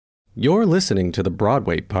You're listening to the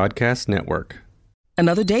Broadway Podcast Network.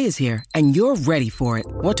 Another day is here, and you're ready for it.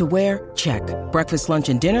 What to wear? Check. Breakfast, lunch,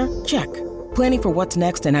 and dinner? Check. Planning for what's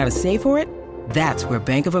next and how to save for it? That's where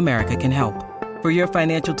Bank of America can help. For your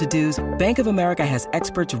financial to-dos, Bank of America has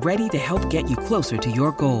experts ready to help get you closer to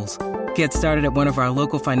your goals. Get started at one of our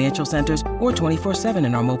local financial centers or 24/7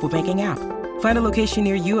 in our mobile banking app. Find a location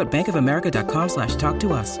near you at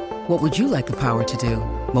bankofamerica.com/talktous. What would you like the power to do?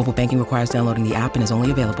 Mobile banking requires downloading the app and is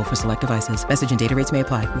only available for select devices. Message and data rates may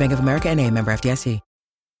apply. Bank of America N.A., member FDIC.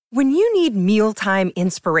 When you need mealtime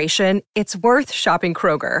inspiration, it's worth shopping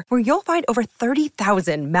Kroger, where you'll find over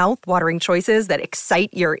 30,000 mouth-watering choices that excite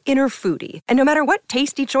your inner foodie. And no matter what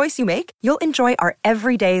tasty choice you make, you'll enjoy our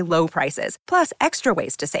everyday low prices, plus extra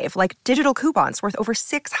ways to save, like digital coupons worth over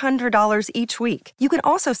 $600 each week. You can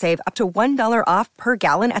also save up to $1 off per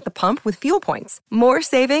gallon at the pump with fuel points. More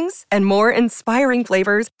savings and more inspiring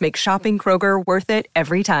flavors make shopping Kroger worth it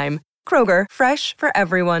every time. Kroger, fresh for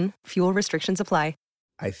everyone. Fuel restrictions apply.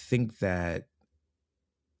 I think that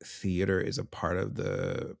theater is a part of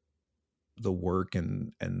the work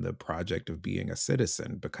and the project of being a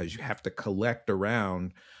citizen, because you have to collect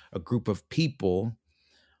around a group of people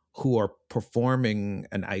who are performing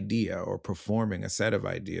an idea or performing a set of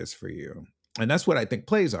ideas for you. And that's what I think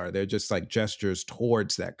plays are. They're just like gestures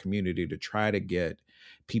towards that community to try to get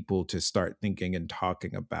people to start thinking and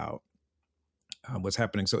talking about what's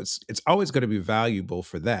happening. So it's always going to be valuable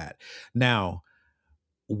for that. Now,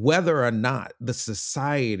 whether or not the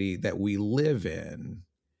society that we live in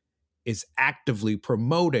is actively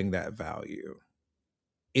promoting that value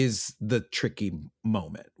is the tricky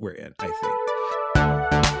moment we're in, I think.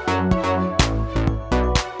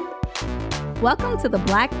 Welcome to the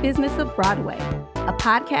Black Business of Broadway, a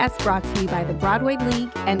podcast brought to you by the Broadway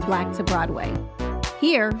League and Black to Broadway.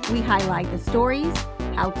 Here, we highlight the stories,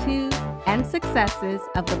 how-tos, and successes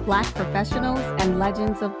of the Black professionals and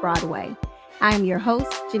legends of Broadway. I am your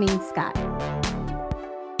host, Janine Scott.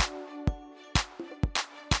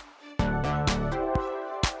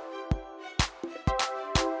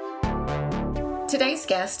 Today's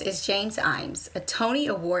guest is James Imes, a Tony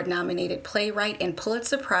Award-nominated playwright and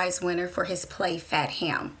Pulitzer Prize winner for his play Fat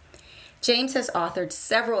Ham. James has authored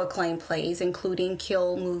several acclaimed plays, including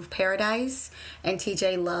Kill Move Paradise and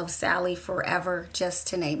TJ Love's Sally Forever, just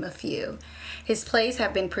to name a few. His plays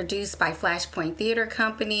have been produced by Flashpoint Theater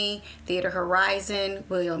Company, Theater Horizon,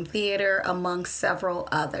 William Theater, among several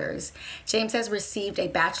others. James has received a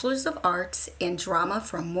Bachelor's of Arts in Drama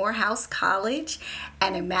from Morehouse College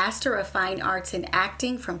and a Master of Fine Arts in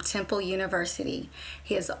Acting from Temple University.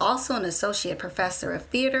 He is also an Associate Professor of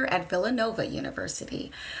Theater at Villanova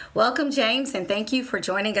University. Welcome, James, and thank you for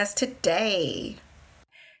joining us today.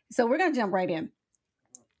 So we're going to jump right in.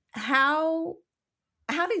 How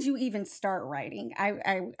did you even start writing?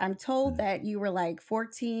 I'm told that you were like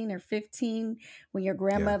 14 or 15 when your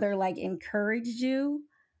grandmother encouraged you.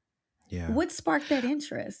 Yeah. What sparked that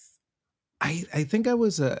interest? I think I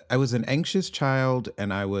was an anxious child,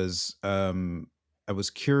 and I was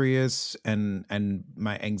curious, and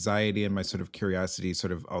my anxiety and my sort of curiosity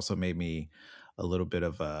sort of also made me a little bit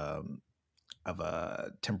of a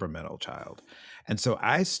temperamental child. And so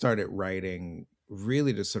I started writing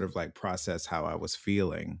really to sort of like process how I was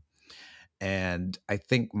feeling. And I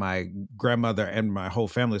think my grandmother and my whole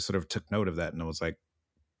family sort of took note of that, and I was like,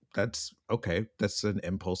 that's okay. That's an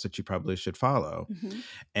impulse that you probably should follow. Mm-hmm.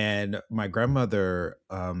 And my grandmother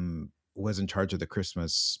was in charge of the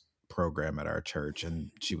Christmas program at our church,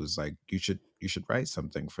 and she was like, you should write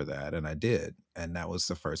something for that. And I did. And that was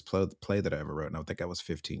the first play that I ever wrote. And I think I was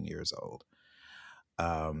 15 years old.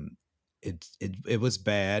 It was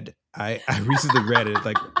bad. I recently read it.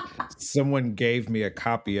 Like, someone gave me a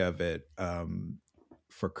copy of it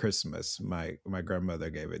for Christmas. My grandmother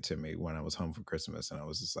gave it to me when I was home for Christmas, and I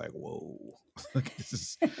was just like, whoa, this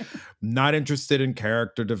is not interested in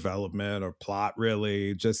character development or plot,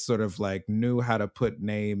 really. Just sort of like knew how to put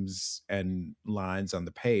names and lines on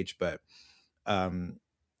the page, but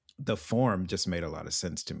the form just made a lot of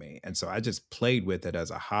sense to me. And so I just played with it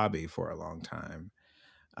as a hobby for a long time.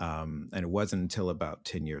 And it wasn't until about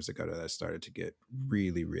 10 years ago that I started to get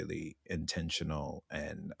really, really intentional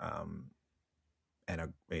and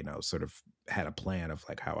sort of had a plan of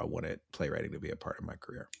like how I wanted playwriting to be a part of my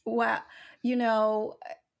career. Wow.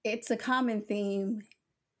 It's a common theme.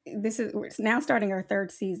 We're now starting our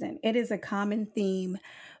third season. It is a common theme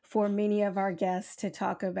for many of our guests to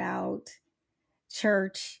talk about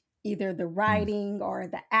church, either the writing or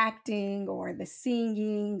the acting or the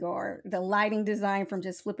singing or the lighting design from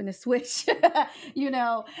just flipping a switch,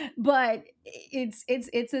 but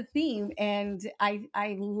it's a theme. And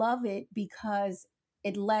I love it because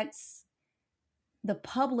it lets the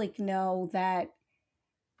public know that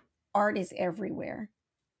art is everywhere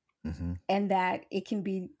Mm-hmm. and that it can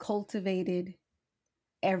be cultivated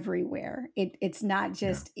everywhere. It's not Yeah.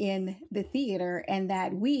 just in the theater, and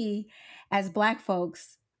that we as Black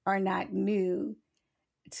folks are not new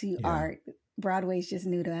to Yeah. art. Broadway's just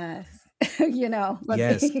new to us, you know.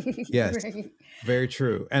 Yes. Yes. Right. Very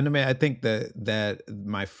true. And I mean, I think that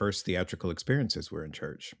my first theatrical experiences were in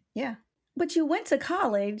church. Yeah. But you went to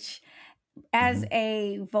college as Mhm.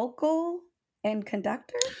 a vocal and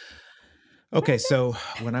conductor Okay, person? so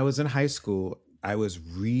when I was in high school, I was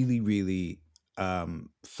really, really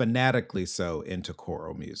fanatically so into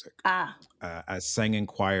choral music. Ah, I sang in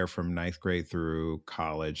choir from ninth grade through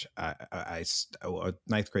college.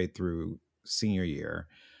 Ninth grade through senior year.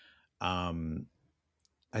 Um,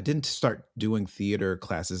 I didn't start doing theater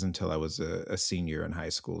classes until I was a senior in high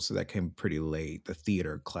school, so that came pretty late. The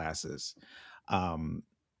theater classes, um,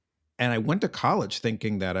 and I went to college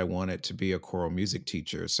thinking that I wanted to be a choral music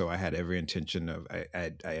teacher. So I had every intention of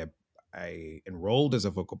I enrolled as a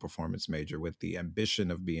vocal performance major with the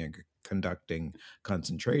ambition of being conducting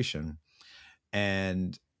concentration,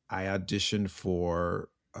 and I auditioned for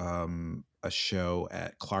a show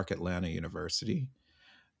at Clark Atlanta University.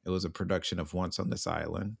 It was a production of Once on This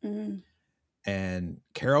Island, mm, and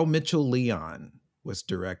Carol Mitchell Leon was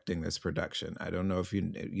directing this production. I don't know if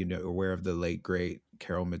you know aware of the late great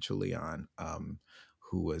Carol Mitchell Leon,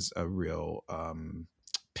 who was a real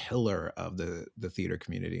pillar of the theater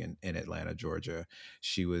community in Atlanta, Georgia.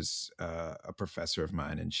 She was a professor of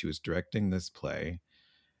mine, and she was directing this play.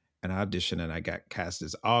 And I auditioned, and I got cast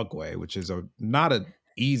as Ogway, which is a not an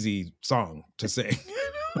easy song to sing.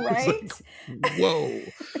 It's like, right? whoa.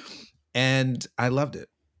 And I loved it.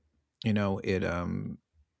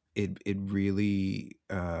 It really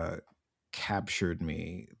captured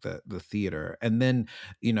me, the theater. And then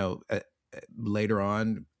later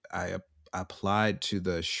on applied to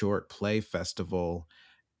the short play festival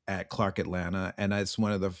at Clark Atlanta, and it's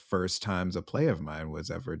one of the first times a play of mine was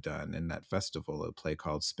ever done in that festival, a play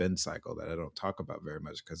called Spin Cycle that I don't talk about very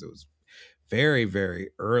much because it was very, very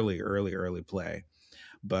early play.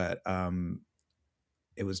 But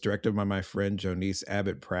it was directed by my friend Jonice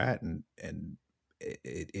Abbott Pratt, and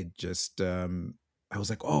it just I was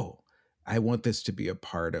like, oh, I want this to be a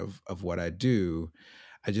part of what I do.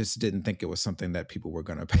 I just didn't think it was something that people were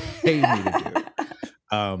going to pay me to do.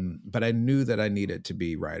 But I knew that I needed to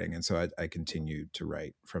be writing, and so I continued to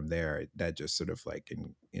write from there. That just sort of like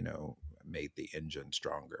made the engine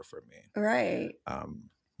stronger for me. Right. Um,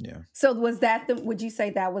 yeah. So was that would you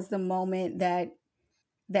say that was the moment that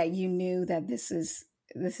you knew that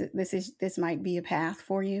this might be a path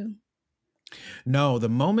for you? No, the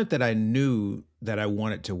moment that I knew that I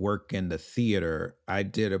wanted to work in the theater, I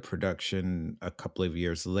did a production a couple of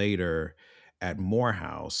years later at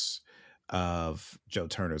Morehouse of Joe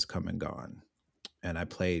Turner's Come and Gone, and I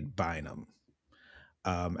played Bynum.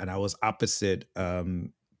 And I was opposite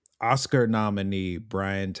Oscar nominee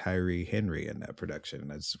Brian Tyree Henry in that production.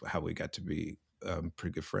 That's how we got to be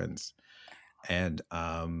pretty good friends. And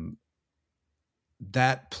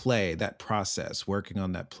that play, that process, working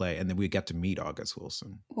on that play, and then we got to meet August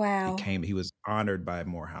Wilson. Wow. He was honored by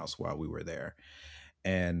Morehouse while we were there.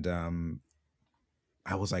 And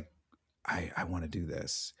I was like, I want to do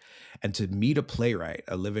this. And to meet a playwright,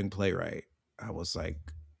 a living playwright, I was like,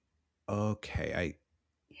 okay,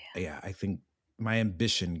 I think my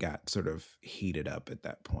ambition got sort of heated up at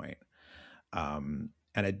that point. And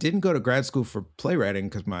I didn't go to grad school for playwriting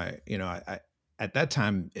because I at that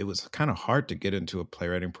time it was kind of hard to get into a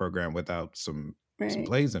playwriting program without some Right.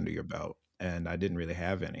 plays under your belt, and I didn't really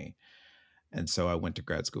have any. And so I went to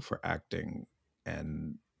grad school for acting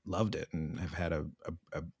and loved it, and have had a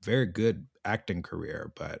very good acting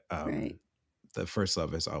career. But Right. the first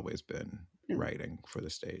love has always been writing for the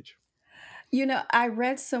stage. You know, I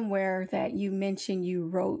read somewhere that you mentioned you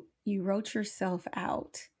wrote yourself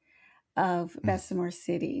out of Bessemer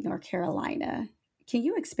City, North Carolina. Can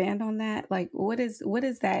you expand on that? Like what does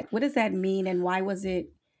that mean, and why was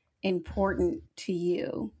it important to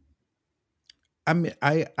you? I mean,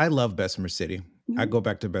 I love Bessemer City. I Mhm. go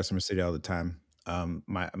back to Bessemer City all the time.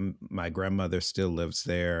 My grandmother still lives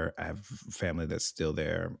there. I have family that's still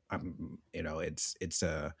there. It's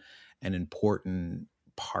an important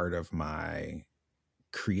part of my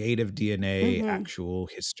creative DNA, Mhm. actual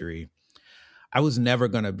history. I was never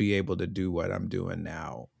going to be able to do what I'm doing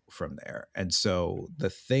now from there. And so the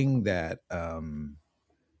thing that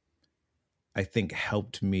I think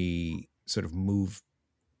helped me sort of move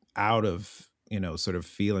out of sort of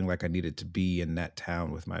feeling like I needed to be in that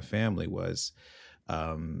town with my family was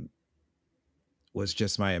um was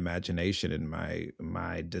just my imagination and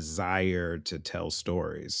my desire to tell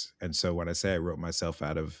stories. And so when I say I wrote myself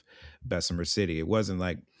out of Bessemer City, it wasn't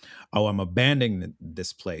like, oh, I'm abandoning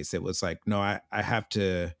this place. It was like, no, I have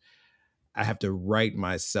to write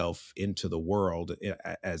myself into the world,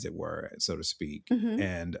 as it were, so to speak. Mm-hmm.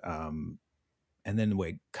 And then the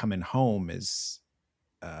way coming home is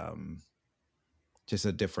just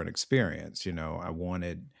a different experience. I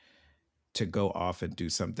wanted to go off and do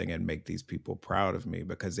something and make these people proud of me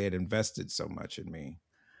because they had invested so much in me.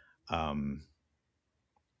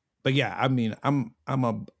 But yeah, I mean, I'm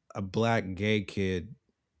a black gay kid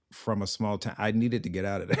from a small town. I needed to get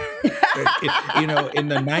out of there. In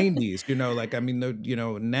the 90s, like, I mean,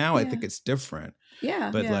 now I think it's different.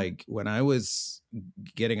 Yeah. But Yeah. like when I was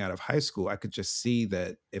getting out of high school, I could just see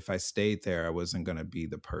that if I stayed there, I wasn't going to be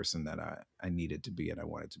the person that I needed to be and I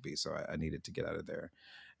wanted to be. So I needed to get out of there.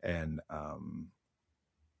 And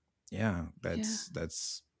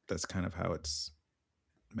that's kind of how it's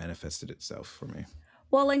manifested itself for me.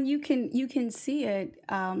 Well, and you can see it,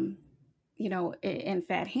 in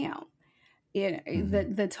Fat Ham.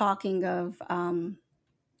 The talking of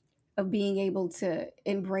being able to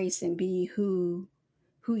embrace and be who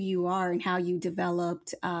you are and how you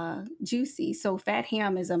developed Juicy. So Fat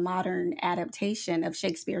Ham is a modern adaptation of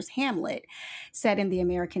Shakespeare's Hamlet set in the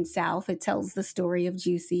American South. It tells the story of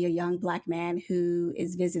Juicy, a young black man who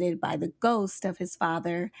is visited by the ghost of his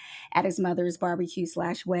father at his mother's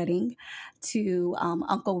barbecue/wedding to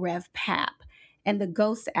Uncle Rev Pap. And the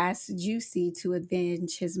ghost asks Juicy to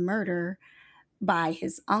avenge his murder by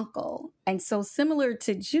his uncle. And so similar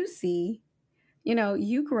to Juicy,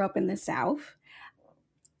 you grew up in the South.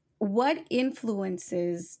 What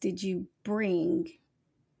influences did you bring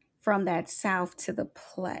from that South to the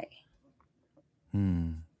play?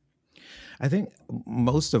 I think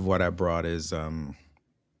most of what I brought is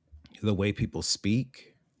the way people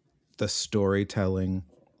speak, the storytelling,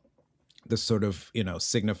 the sort of,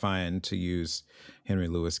 signifying, to use Henry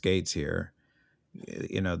Louis Gates here,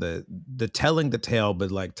 the telling the tale,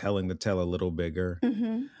 but like telling the tale a little bigger.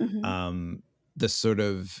 Mm-hmm, mm-hmm. The sort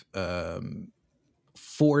of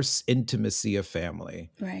force intimacy of family,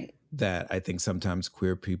 right? That I think sometimes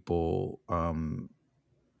queer people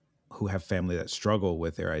who have family that struggle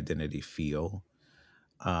with their identity feel,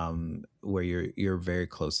 where you're very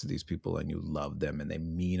close to these people and you love them and they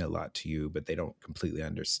mean a lot to you, but they don't completely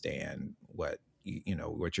understand what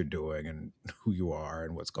what you're doing and who you are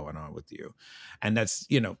and what's going on with you. And that's,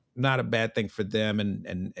 not a bad thing for them.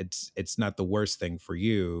 And it's not the worst thing for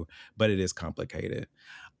you, but it is complicated.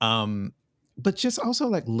 But just also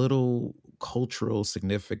like little cultural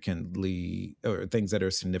significantly, or things that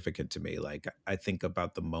are significant to me. Like I think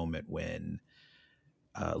about the moment when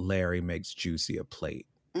Larry makes Juicy a plate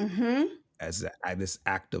as this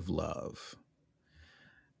act of love.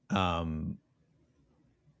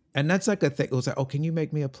 And that's like a thing. It was like, oh, can you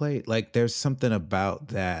make me a plate? Like there's something about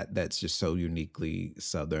that that's just so uniquely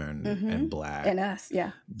Southern and Black. And us,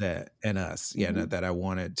 yeah. That I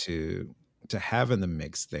wanted to have in the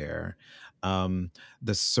mix there.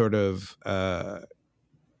 The sort of, a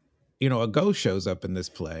ghost shows up in this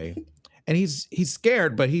play and he's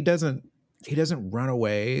scared, but he doesn't run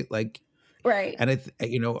away. Like, right. And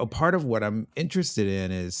a part of what I'm interested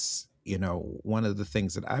in is, one of the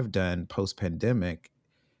things that I've done post-pandemic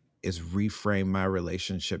is reframe my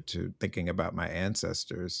relationship to thinking about my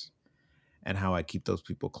ancestors and how I keep those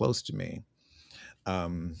people close to me.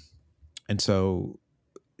 And so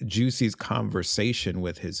Juicy's conversation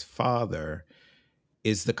with his father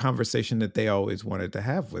is the conversation that they always wanted to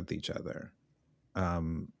have with each other.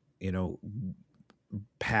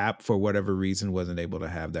 Pap, for whatever reason, wasn't able to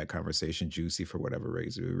have that conversation. Juicy, for whatever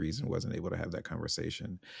reason, wasn't able to have that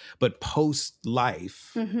conversation. But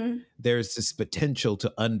post-life, there's this potential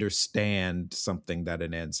to understand something that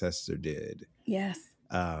an ancestor did. Yes.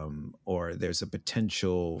 Or there's a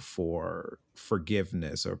potential for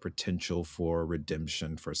forgiveness or potential for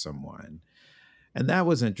redemption for someone. And that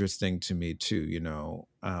was interesting to me too.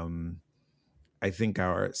 I think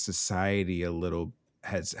our society a little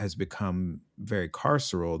has become very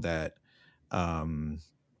carceral, that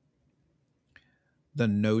the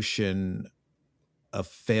notion of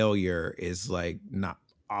failure is like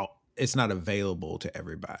it's not available to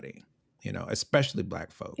everybody, especially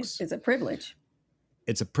Black folks. It's a privilege.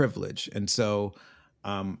 It's a privilege. And so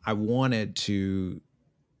I wanted to,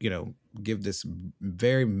 give this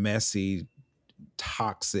very messy,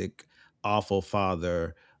 toxic, awful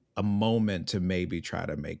father a moment to maybe try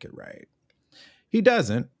to make it right. He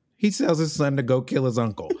doesn't. He tells his son to go kill his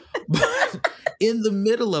uncle. in the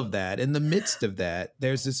middle of that, in the midst of that,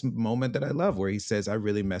 there's this moment that I love where he says, I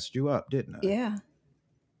really messed you up, didn't I? Yeah.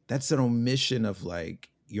 That's an omission of like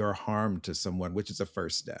your harm to someone, which is a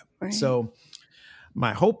first step. Right. So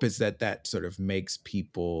my hope is that that sort of makes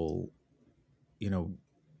people, you know,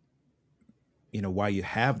 while you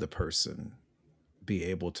have the person, be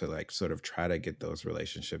able to like sort of try to get those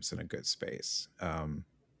relationships in a good space.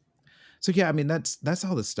 So yeah, I mean that's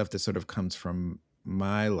all the stuff that sort of comes from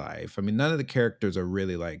my life. I mean, none of the characters are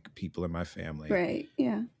really like people in my family Right.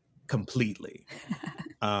 Yeah. completely.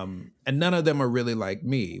 And none of them are really like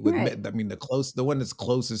me. Right. I mean, the one that's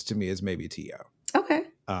closest to me is maybe Tio. Okay.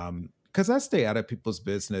 Because I stay out of people's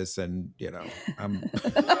business, and I'm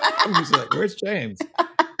I'm usually like, "Where's James?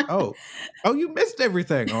 Oh, you missed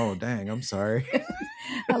everything. Oh, dang, I'm sorry."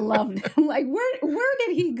 I love it. I'm like, where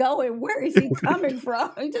did he go and where is he coming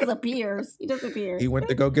from? He disappears. He went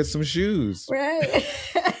to go get some shoes. Right.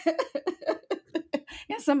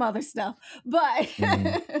 And some other stuff. But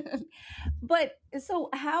but so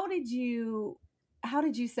how did you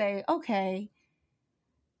say, okay,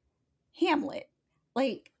 Hamlet?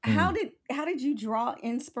 Like how did you draw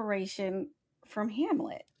inspiration from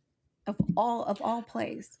Hamlet of all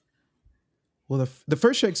plays? Well, the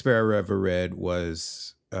first Shakespeare I ever read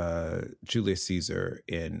was Julius Caesar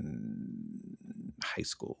in high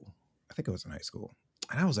school. I think it was in high school.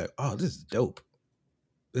 And I was like, oh, this is dope.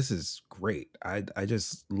 This is great. I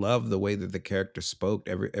just love the way that the character spoke.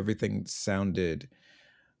 Everything sounded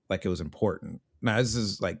like it was important. Now, this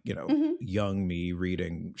is like, young me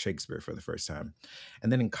reading Shakespeare for the first time. And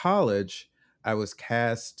then in college, I was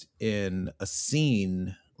cast in a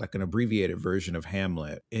scene, like an abbreviated version of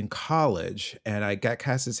Hamlet in college. And I got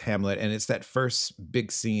cast as Hamlet. And it's that first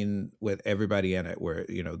big scene with everybody in it where,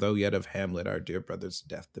 though yet of Hamlet, our dear brother's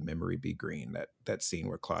death, the memory be green. That scene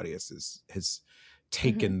where Claudius has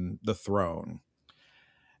taken the throne.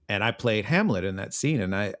 And I played Hamlet in that scene.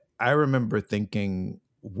 And I remember thinking,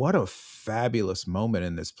 what a fabulous moment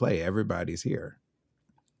in this play. Everybody's here.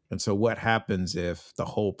 And so what happens if the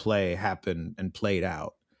whole play happened and played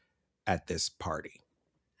out at this party?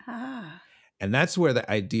 And that's where the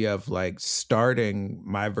idea of like starting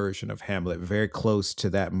my version of Hamlet very close to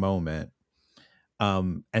that moment.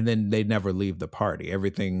 And then they never leave the party.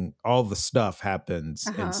 Everything, all the stuff happens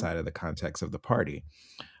inside of the context of the party.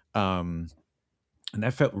 And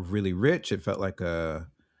that felt really rich. It felt like I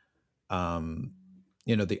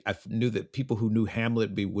knew that people who knew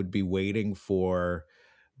Hamlet would be waiting for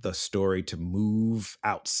the story to move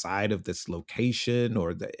outside of this location,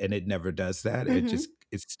 and it never does that.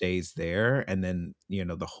 It stays there. And then,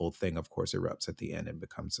 the whole thing, of course, erupts at the end and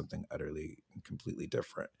becomes something utterly and completely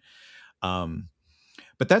different.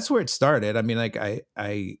 But that's where it started. I mean, like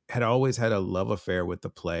I had always had a love affair with the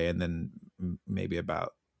play. And then maybe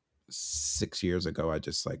about 6 years ago, I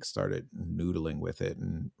just like started noodling with it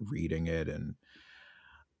and reading it and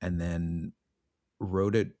then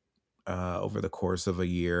wrote it over the course of a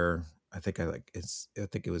year. I think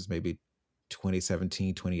it was maybe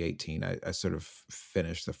 2017, 2018. I sort of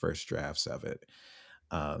finished the first drafts of it.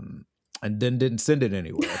 And then didn't send it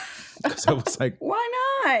anywhere because I was like, why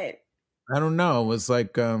not? I don't know. It was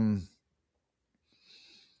like, there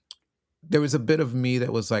was a bit of me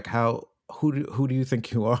that was like, who do you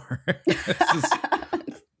think you are? This is,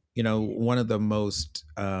 one of the most,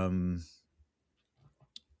 I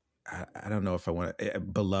don't know if I want to,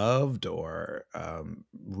 beloved or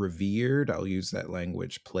revered. I'll use that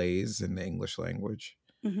language, plays in the English language.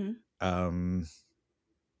 To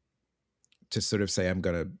sort of say I'm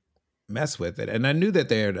going to mess with it. And I knew that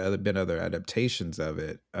there had been other adaptations of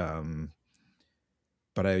it.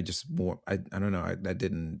 But I just, I don't know, that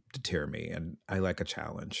didn't deter me. And I like a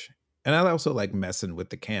challenge. And I also like messing with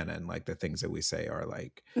the canon, like the things that we say are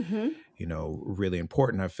like, really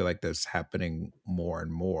important. I feel like that's happening more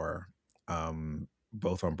and more,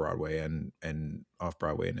 both on Broadway and off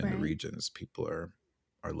Broadway and in the regions. People are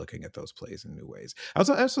looking at those plays in new ways. I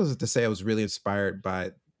also have to say I was really inspired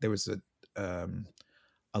by, there was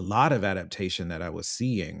a lot of adaptation that I was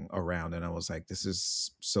seeing around, and I was like, this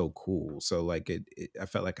is so cool. So like I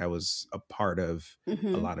felt like I was a part of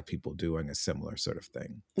a lot of people doing a similar sort of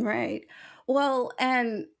thing. Right. Well,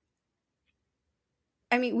 and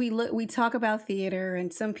I mean, we talk about theater,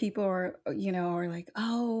 and some people are like,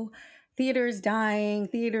 oh, theater's dying,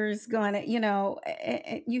 theater's going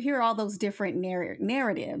to, you hear all those different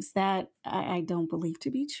narratives that I don't believe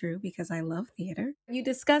to be true because I love theater. You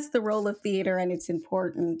discuss the role of theater and its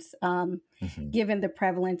importance, given the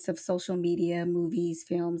prevalence of social media, movies,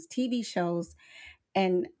 films, TV shows,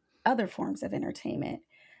 and other forms of entertainment.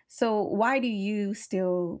 So why do you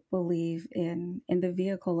still believe in the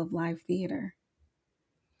vehicle of live theater?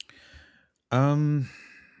 Um,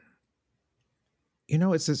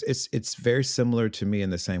 it's very similar to me in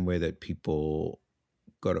the same way that people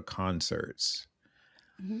go to concerts.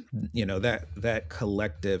 Hmm. That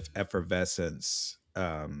collective effervescence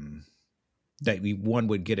that one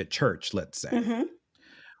would get at church, let's say, Hmm.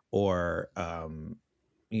 or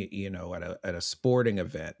at a sporting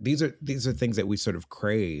event. These are things that we sort of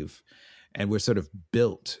crave, and we're sort of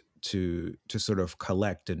built to sort of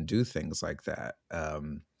collect and do things like that.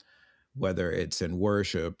 Whether it's in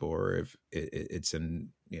worship or if it's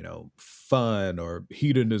in fun or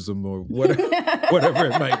hedonism or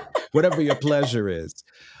whatever whatever your pleasure is.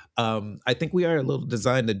 I think we are a little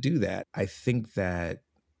designed to do that. I think that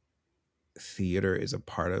theater is a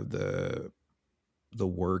part of the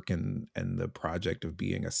work and the project of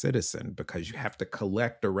being a citizen, because you have to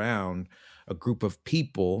collect around a group of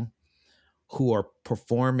people who are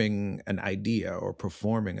performing an idea or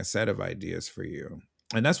performing a set of ideas for you.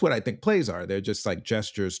 And that's what I think plays are. They're just like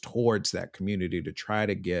gestures towards that community to try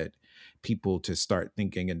to get people to start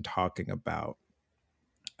thinking and talking about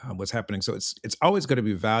what's happening. So it's always going to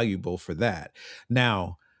be valuable for that.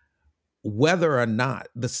 Now, whether or not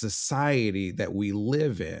the society that we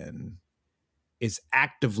live in is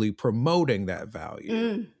actively promoting that value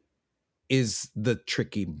Mm, is the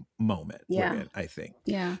tricky moment we're yeah. in, I think.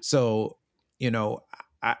 Yeah. So, you know,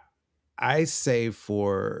 I I say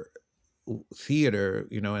for theater,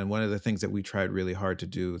 and one of the things that we tried really hard to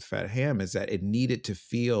do with Fat Ham is that it needed to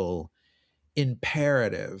feel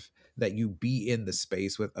imperative that you be in the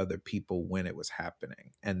space with other people when it was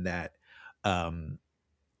happening, and that um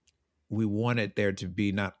we wanted there to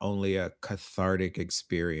be not only a cathartic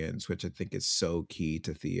experience, which I think is so key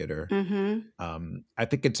to theater. Hmm. I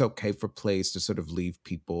think it's okay for plays to sort of leave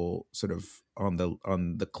people sort of on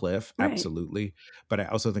the cliff, Right. absolutely. But I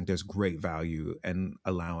also think there's great value in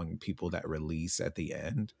allowing people that release at the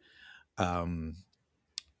end, um,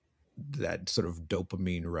 that sort of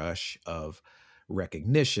dopamine rush of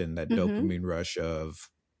recognition, that Hmm. dopamine rush of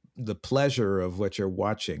the pleasure of what you're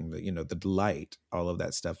watching, the delight, all of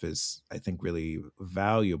that stuff is, I think, really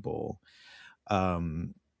valuable.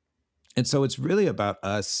 Um, and so it's really about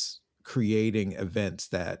us creating events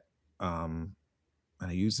that, and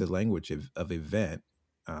I use the language of event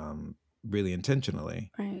really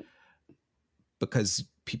intentionally, Right. because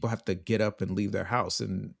people have to get up and leave their house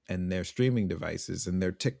and their streaming devices and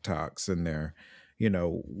their TikToks and their,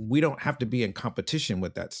 we don't have to be in competition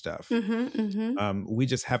with that stuff. Hmm. Hmm. We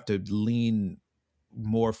just have to lean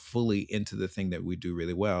more fully into the thing that we do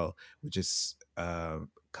really well, which is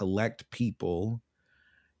collect people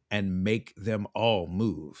and make them all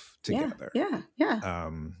move Yeah. together. Yeah. Yeah.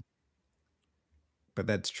 Um, but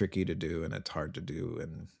that's tricky to do and it's hard to do.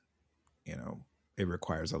 And, you know, it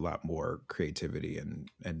requires a lot more creativity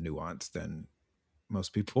and nuance than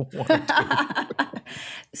most people want to do.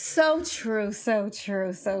 So true, so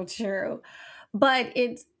true, so true. But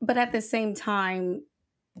at the same time,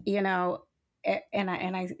 you know,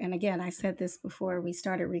 and again, I said this before we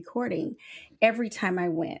started recording. Every time I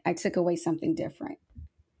went, I took away something different.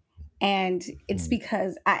 And it's Mm.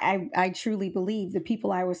 because I truly believe the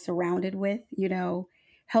people I was surrounded with,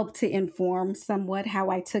 helped to inform somewhat how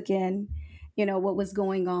I took in, what was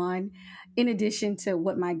going on, in addition to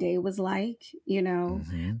what my day was like.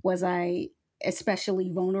 Mhm. Was I especially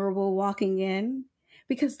vulnerable walking in?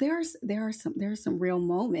 Because there are some real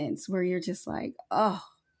moments where you're just like, oh,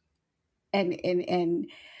 and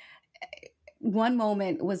one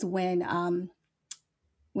moment was when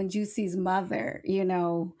Juicy's mother,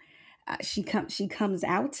 she comes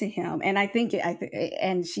out to him, and I think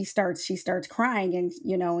and she starts crying, and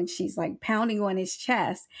and she's like pounding on his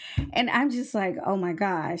chest, and I'm just like, oh my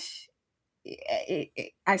gosh,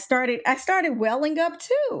 I started welling up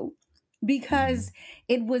too, because Mhm.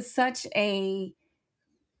 it was such a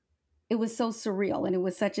it was so surreal, and it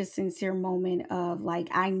was such a sincere moment of like,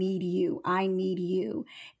 I need you,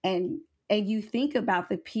 and you think about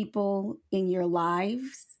the people in your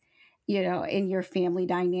lives, in your family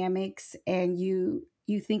dynamics, and you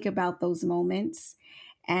think about those moments.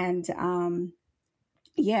 And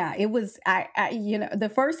yeah, it was,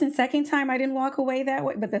 the first and second time I didn't walk away that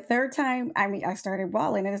way, but the third time, I mean, I started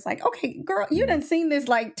bawling, and it's like, okay, girl, you Mm. done seen this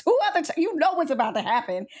like two other times, you know what's about to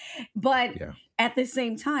happen. But Yeah. at the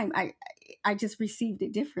same time, I just received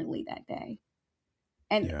it differently that day.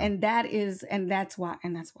 and Yeah. and that is and that's why I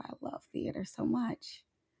love theater so much.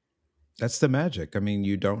 That's the magic. I mean,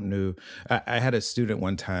 you don't know. I had a student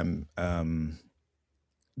one time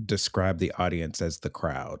describe the audience as the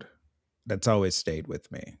crowd. That's always stayed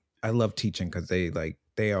with me. I love teaching because they like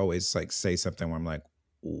they always like say something where I'm like,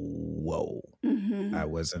 whoa. I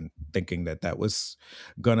wasn't thinking that was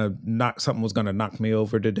something was gonna knock me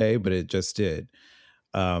over today, but it just did.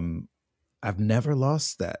 I've never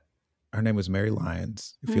lost that. Her name was Mary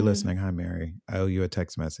Lyons. If you're listening, hi Mary. I owe you a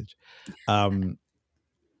text message.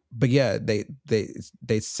 But yeah, they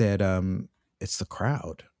said it's the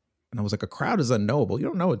crowd. And I was like, a crowd is unknowable. You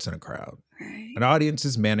don't know it's in a crowd. Right. An audience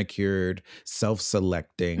is manicured,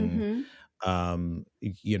 self-selecting.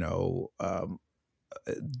 You know,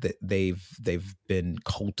 they've been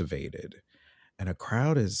cultivated, and a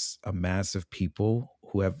crowd is a mass of people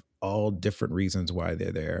who have all different reasons why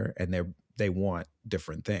they're there, and they want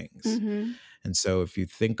different things. And so if you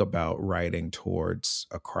think about writing towards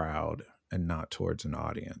a crowd and not towards an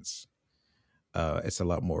audience, it's a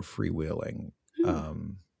lot more freewheeling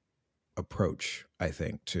approach, I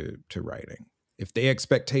think, to writing. If the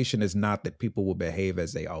expectation is not that people will behave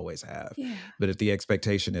as they always have, but if the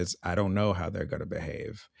expectation is, I don't know how they're going to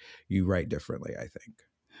behave, you write differently, I think.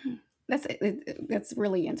 That's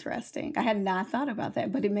really interesting. I had not thought about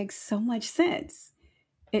that, but it makes so much sense.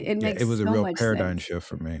 It was so a real much paradigm sense. shift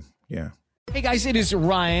for me. Yeah. Hey guys, it is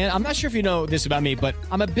Ryan. I'm not sure if you know this about me, but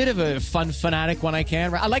I'm a bit of a fun fanatic when I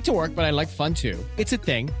can. I like to work, but I like fun too. It's a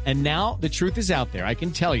thing. And now the truth is out there. I can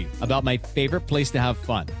tell you about my favorite place to have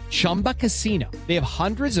fun. Chumba Casino. They have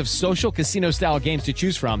hundreds of social casino style games to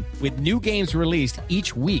choose from with new games released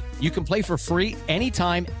each week. You can play for free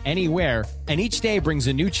anytime, anywhere. And each day brings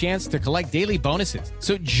a new chance to collect daily bonuses.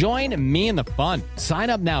 So join me in the fun. Sign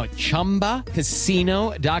up now at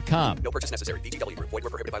ChumbaCasino.com. No purchase necessary. VGW Group. Void where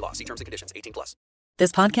prohibited by law. See terms and conditions. 18+.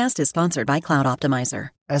 This podcast is sponsored by Cloud Optimizer.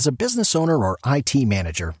 As a business owner or IT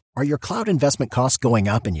manager, are your cloud investment costs going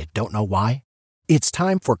up and you don't know why? It's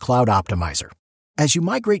time for Cloud Optimizer. As you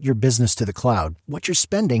migrate your business to the cloud, what you're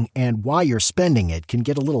spending and why you're spending it can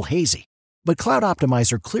get a little hazy. But Cloud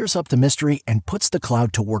Optimizer clears up the mystery and puts the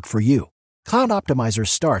cloud to work for you. Cloud Optimizer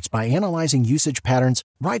starts by analyzing usage patterns,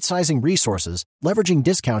 right-sizing resources, leveraging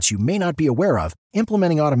discounts you may not be aware of,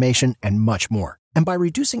 implementing automation, and much more. And by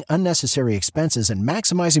reducing unnecessary expenses and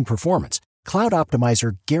maximizing performance, Cloud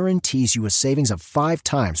Optimizer guarantees you a savings of 5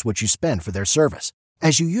 times what you spend for their service.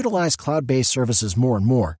 As you utilize cloud-based services more and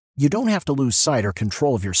more, you don't have to lose sight or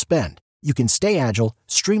control of your spend. You can stay agile,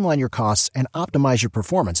 streamline your costs, and optimize your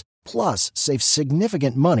performance, plus save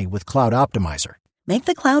significant money with Cloud Optimizer. Make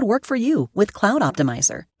the cloud work for you with Cloud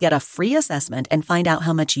Optimizer. Get a free assessment and find out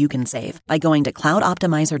how much you can save by going to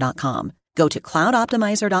cloudoptimizer.com. Go to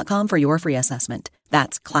cloudoptimizer.com for your free assessment.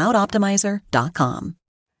 That's cloudoptimizer.com.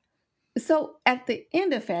 So at the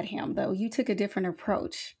end of Fat Ham, though, you took a different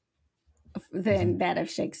approach than that of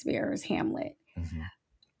Shakespeare's Hamlet.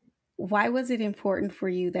 Why was it important for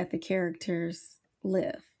you that the characters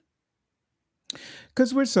live?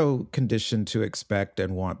 Because we're so conditioned to expect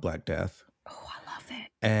and want Black Death. Oh, I love that.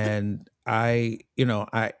 And I am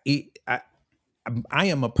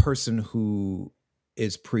a person who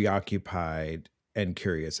is preoccupied and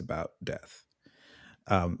curious about death.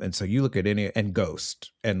 And so you look at and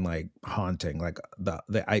ghost and like haunting, like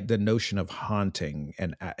the notion of haunting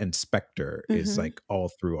and specter is like all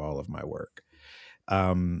through all of my work.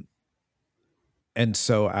 And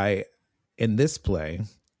so in this play,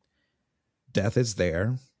 death is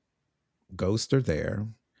there, ghosts are there.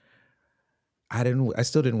 I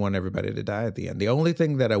still didn't want everybody to die at the end. The only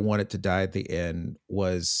thing that I wanted to die at the end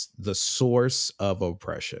was the source of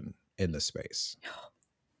oppression in the space.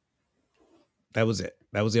 That was it.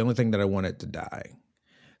 That was the only thing that I wanted to die.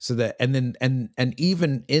 So that, and then, and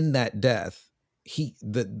even in that death,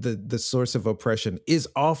 the source of oppression is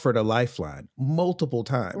offered a lifeline multiple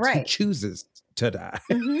times. Right. He chooses to die.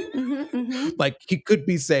 Like he could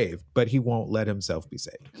be saved, but he won't let himself be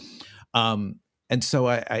saved. And so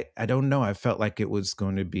I don't know. I felt like it was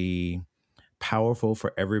going to be powerful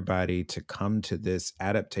for everybody to come to this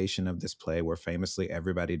adaptation of this play where famously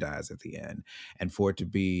everybody dies at the end, and for it to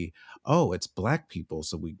be, oh, it's Black people.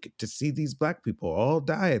 So we get to see these Black people all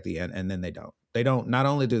die at the end, and then they don't. They don't, not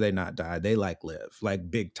only do they not die, they like live,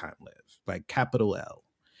 like big time live, like capital L.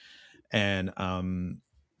 And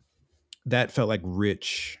that felt like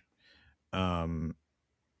rich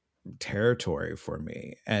territory for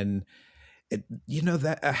me. And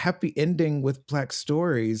that a happy ending with Black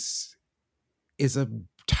stories is a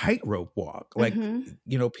tightrope walk. Like,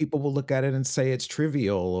 people will look at it and say it's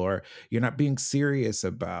trivial, or you're not being serious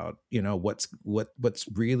about, what's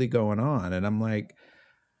really going on. And I'm like,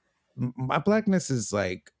 my Blackness is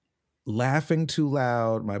like laughing too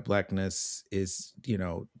loud. My Blackness is,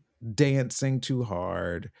 dancing too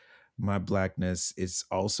hard. My Blackness is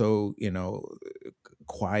also,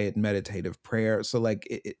 quiet meditative prayer. So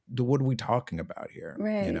like, what are we talking about here? You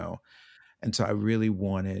Right. know? And so I really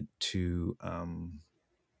wanted to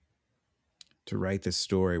write this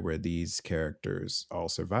story where these characters all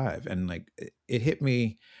survive. And like, it hit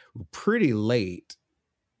me pretty late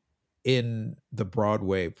in the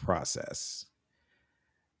Broadway process.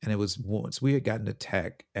 And it was once we had gotten to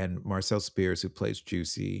tech and Marcel Spears, who plays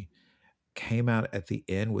Juicy, came out at the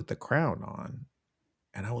end with the crown on.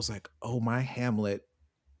 And I was like, oh, my Hamlet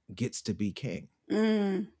gets to be king.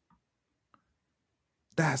 Mm.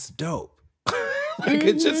 That's dope. Like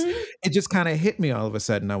it just kind of hit me all of a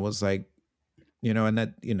sudden. I was like, you know, and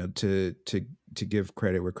that, you know, to give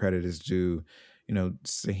credit where credit is due, you know,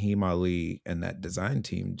 Sahim Ali and that design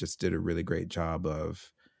team just did a really great job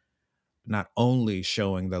of not only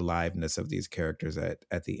showing the liveness of these characters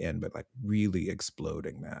at the end, but like really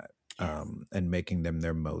exploding that, and making them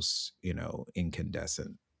their most, you know,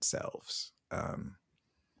 incandescent selves.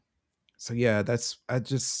 So yeah, I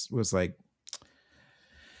just was like,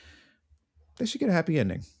 they should get a happy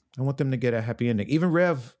ending. I want them to get a happy ending. Even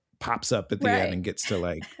Rev pops up at the end and gets to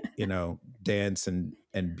like, you know, dance and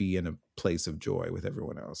be in a place of joy with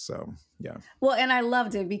everyone else. So yeah. Well, and I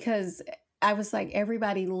loved it because I was like,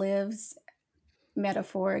 everybody lives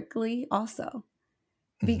metaphorically also,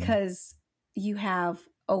 because you have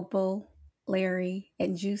Opal, Larry,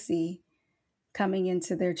 and Juicy coming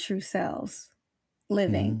into their true selves,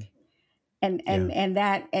 living, and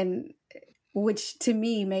which to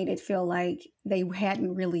me made it feel like they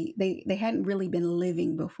hadn't really been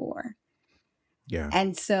living before. Yeah.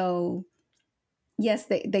 And so, yes,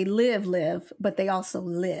 they live, but they also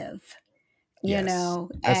live. You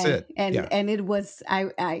know, that's it. And it was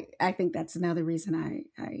I think that's another reason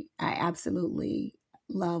I absolutely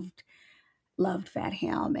loved Fat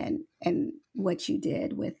Ham and what you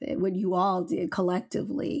did with it, what you all did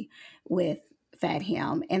collectively with Fat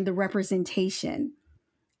Ham and the representation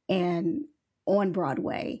and on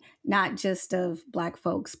Broadway, not just of Black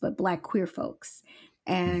folks, but Black queer folks,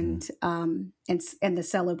 and the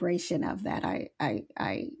celebration of that.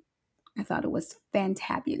 I thought it was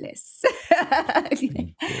fantabulous.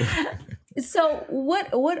 So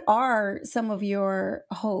what are some of your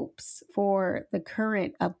hopes for the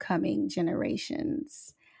current upcoming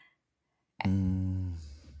generations?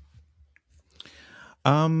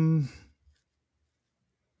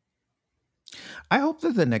 I hope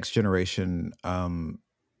that the next generation,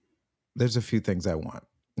 there's a few things I want.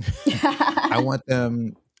 I want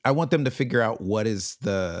them to figure out what is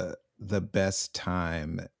the best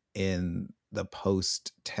time in the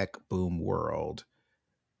post-tech boom world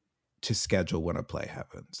to schedule when a play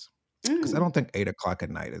happens. Because I don't think 8:00 at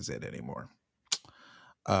night is it anymore.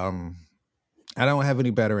 I don't have any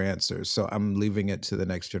better answers, so I'm leaving it to the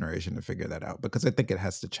next generation to figure that out, because I think it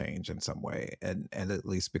has to change in some way and at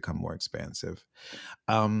least become more expansive.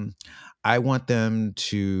 I want them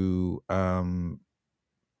to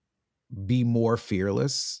be more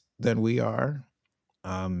fearless than we are,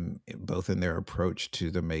 both in their approach to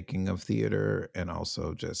the making of theater and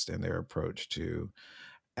also just in their approach to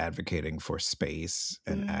advocating for space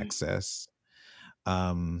and access.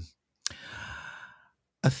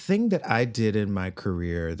 A thing that I did in my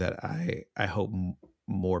career that I hope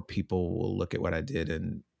more people will look at what I did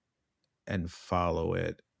and follow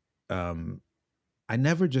it. I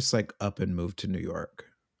never just like up and moved to New York.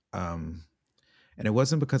 And it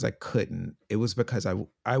wasn't because I couldn't. It was because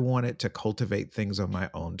I wanted to cultivate things on my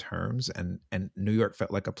own terms. And New York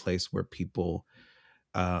felt like a place where people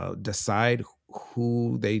decide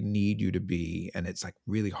who they need you to be. And it's like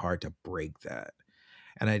really hard to break that.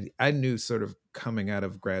 And I knew sort of coming out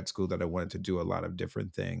of grad school that I wanted to do a lot of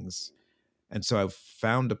different things. And so I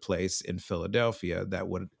found a place in Philadelphia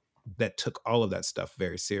that took all of that stuff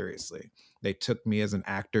very seriously. They took me as an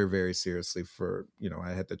actor very seriously for, you know,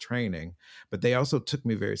 I had the training, but they also took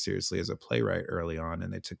me very seriously as a playwright early on,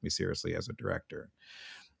 and they took me seriously as a director.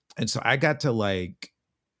 And so I got to like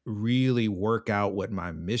really work out what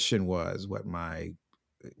my mission was, what my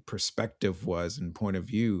perspective was and point of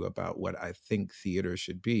view about what I think theater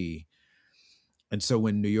should be. And so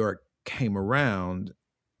when New York came around,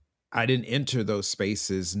 I didn't enter those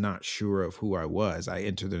spaces not sure of who I was. I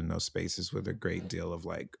entered in those spaces with a great deal of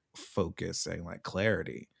like focus and like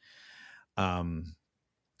clarity. And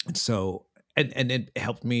so, and it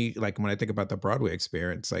helped me, like when I think about the Broadway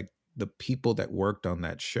experience, like the people that worked on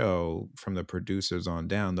that show, from the producers on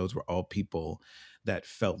down, those were all people that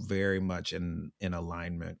felt very much in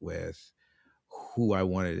alignment with who I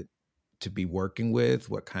wanted to be working with,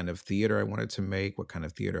 what kind of theater I wanted to make, what kind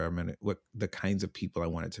of theater what the kinds of people I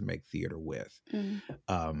wanted to make theater with. And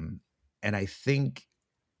I think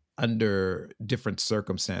under different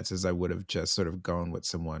circumstances, I would have just sort of gone with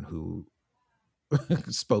someone who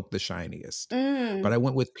spoke the shiniest. But I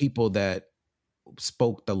went with people that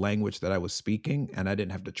spoke the language that I was speaking, and I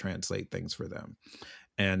didn't have to translate things for them.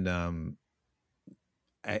 And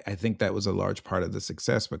I think that was a large part of the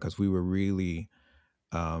success, because we were really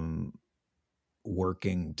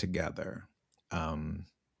working together.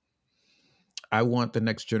 I want the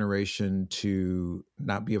next generation to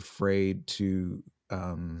not be afraid to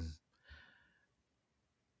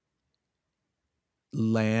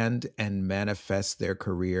land and manifest their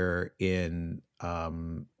career in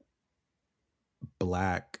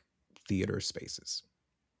Black theater spaces.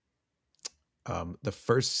 The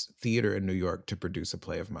first theater in New York to produce a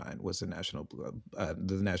play of mine was the National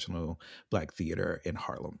Black Theater in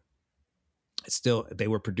Harlem. Still, they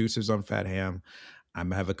were producers on Fat Ham. I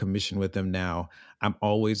have a commission with them now. I'm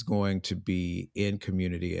always going to be in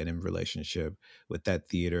community and in relationship with that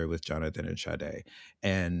theater, with Jonathan and Sade.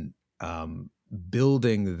 And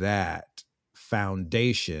building that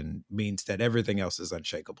foundation means that everything else is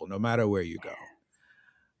unshakable, no matter where you go.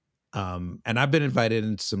 And I've been invited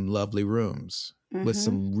in some lovely rooms with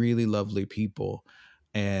some really lovely people.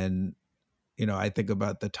 And, you know, I think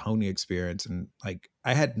about the Tony experience, and like,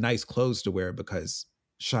 I had nice clothes to wear because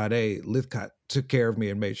Sade Lithcott took care of me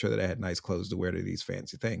and made sure that I had nice clothes to wear to these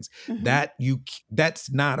fancy things.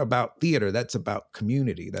 That's not about theater. That's about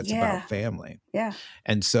community. That's about family. Yeah.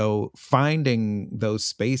 And so finding those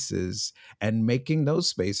spaces and making those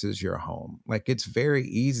spaces your home, like, it's very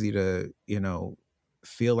easy to, you know,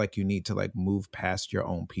 feel like you need to like move past your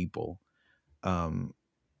own people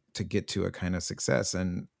to get to a kind of success.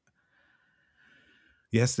 And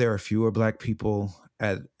yes, there are fewer Black people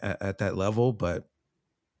at that level, but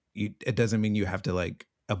it doesn't mean you have to like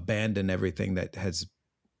abandon everything that has,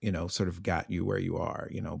 you know, sort of got you where you are,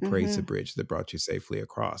 you know, praise the bridge that brought you safely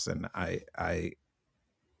across. And I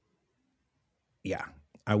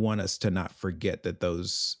want us to not forget that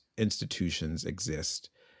those institutions exist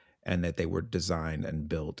and that they were designed and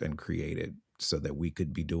built and created so that we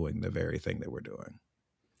could be doing the very thing that we're doing.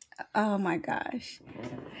 Oh my gosh.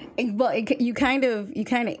 Well, you kind of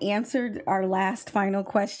answered our last final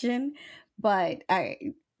question, but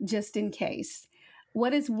just in case,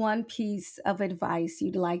 what is one piece of advice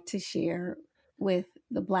you'd like to share with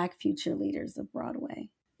the Black future leaders of Broadway?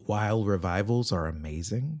 While revivals are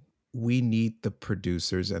amazing, we need the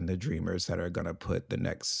producers and the dreamers that are going to put the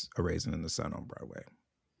next A Raisin in the Sun on Broadway.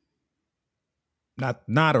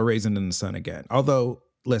 Not A Raisin in the Sun again. Although,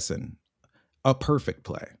 listen, a perfect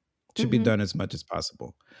play should be done as much as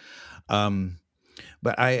possible.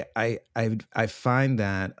 But I find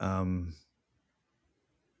that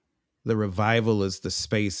the revival is the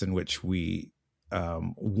space in which we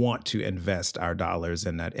want to invest our dollars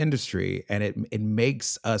in that industry, and it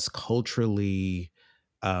makes us culturally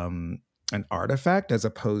an artifact as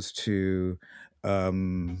opposed to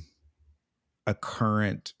a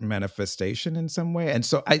current manifestation in some way. And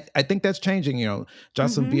so I think that's changing. You know,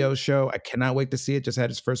 Jocelyn Bio's show, I cannot wait to see it. Just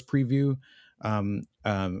had its first preview.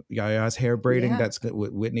 Yaya's hair braiding, that's good,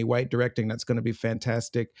 with Whitney White directing. That's going to be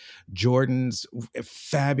fantastic. Jordan's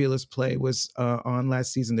fabulous play was on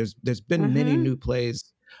last season. There's been many new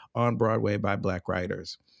plays on Broadway by Black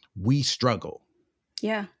writers. We struggle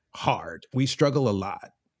hard. We struggle a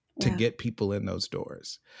lot to get people in those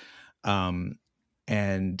doors.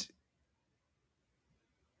 And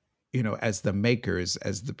you know, as the makers,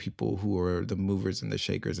 as the people who are the movers and the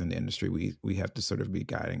shakers in the industry, we have to sort of be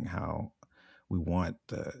guiding how we want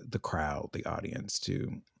the crowd, the audience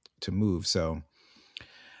to move. So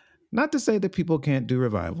not to say that people can't do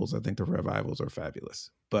revivals. I think the revivals are fabulous,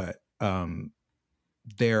 but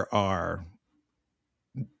there are,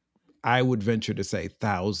 I would venture to say,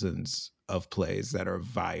 thousands of plays that are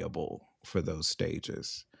viable for those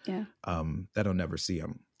stages. That'll never see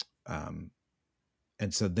them.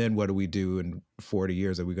 And so then what do we do in 40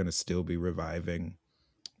 years? Are we going to still be reviving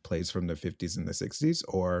plays from the 50s and the 60s?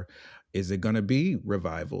 Or is it going to be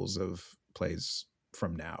revivals of plays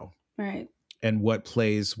from now? Right. And what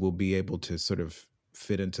plays will be able to sort of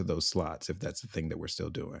fit into those slots if that's the thing that we're still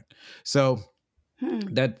doing? So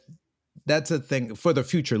that's a thing for the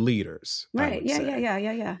future leaders. Right.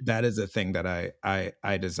 Yeah. That is a thing that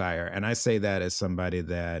I desire. And I say that as somebody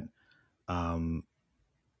that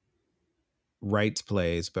writes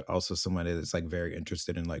plays, but also somebody that's like very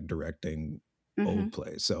interested in like directing old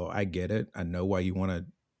plays. So I get it. I know why you want to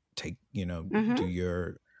take, you know, do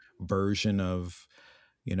your version of,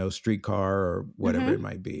 you know, Streetcar or whatever it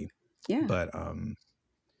might be. Yeah. But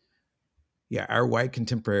our white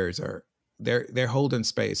contemporaries they're holding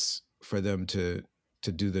space for them to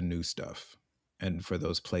do the new stuff. and for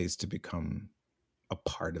those plays to become a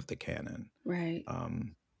part of the canon. Right.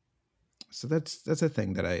 So that's a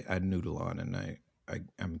thing that I noodle on, and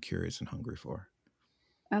I'm curious and hungry for.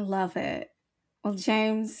 I love it. Well,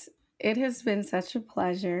 James, it has been such a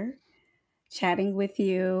pleasure chatting with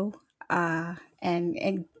you,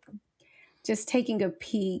 and just taking a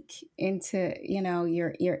peek into,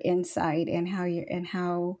 your insight and how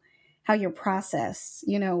your process,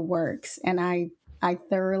 works. And I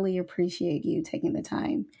thoroughly appreciate you taking the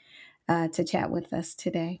time to chat with us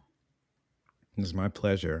today. It was my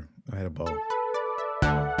pleasure. I had a ball.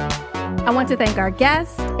 I want to thank our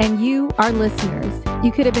guests and you, our listeners.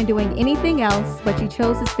 You could have been doing anything else, but you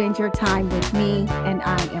chose to spend your time with me, and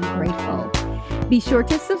I am grateful. Be sure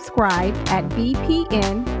to subscribe at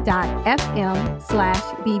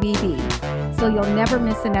bpn.fm/BBB so you'll never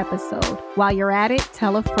miss an episode. While you're at it,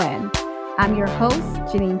 tell a friend. I'm your host,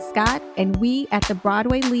 Janine Scott, and we at the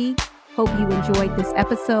Broadway League hope you enjoyed this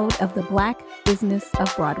episode of The Black Business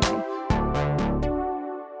of Broadway.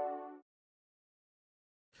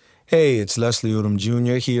 Hey, it's Leslie Odom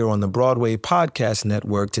Jr. here on the Broadway Podcast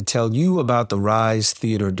Network to tell you about the Rise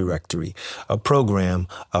Theater Directory, a program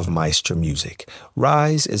of Maestro Music.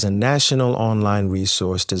 Rise is a national online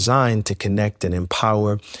resource designed to connect and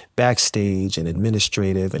empower backstage and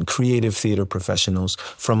administrative and creative theater professionals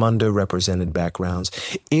from underrepresented backgrounds.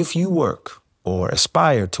 If you work or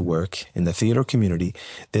aspire to work in the theater community,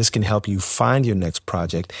 this can help you find your next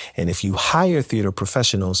project. And if you hire theater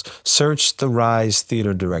professionals, search the Rise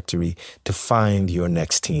Theater Directory to find your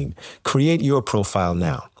next team. Create your profile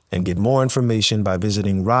now and get more information by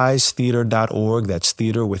visiting risetheater.org. That's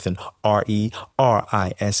theater with an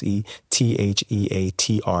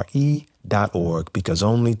RISETHEATRE.org, because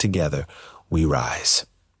only together we rise.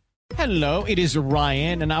 Hello, it is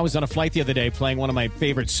Ryan, and I was on a flight the other day playing one of my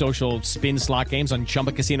favorite social spin slot games on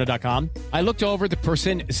ChumbaCasino.com. I looked over at the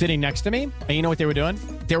person sitting next to me, and you know what they were doing?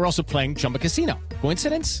 They were also playing Chumba Casino.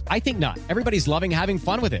 Coincidence? I think not. Everybody's loving having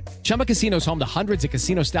fun with it. Chumba Casino is home to hundreds of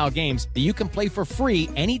casino-style games that you can play for free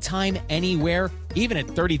anytime, anywhere, even at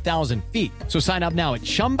 30,000 feet. So sign up now at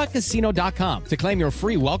ChumbaCasino.com to claim your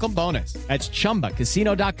free welcome bonus. That's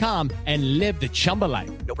ChumbaCasino.com and live the Chumba life.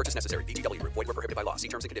 No purchase necessary. VGW. Void where prohibited by law. See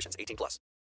terms and conditions. 18+.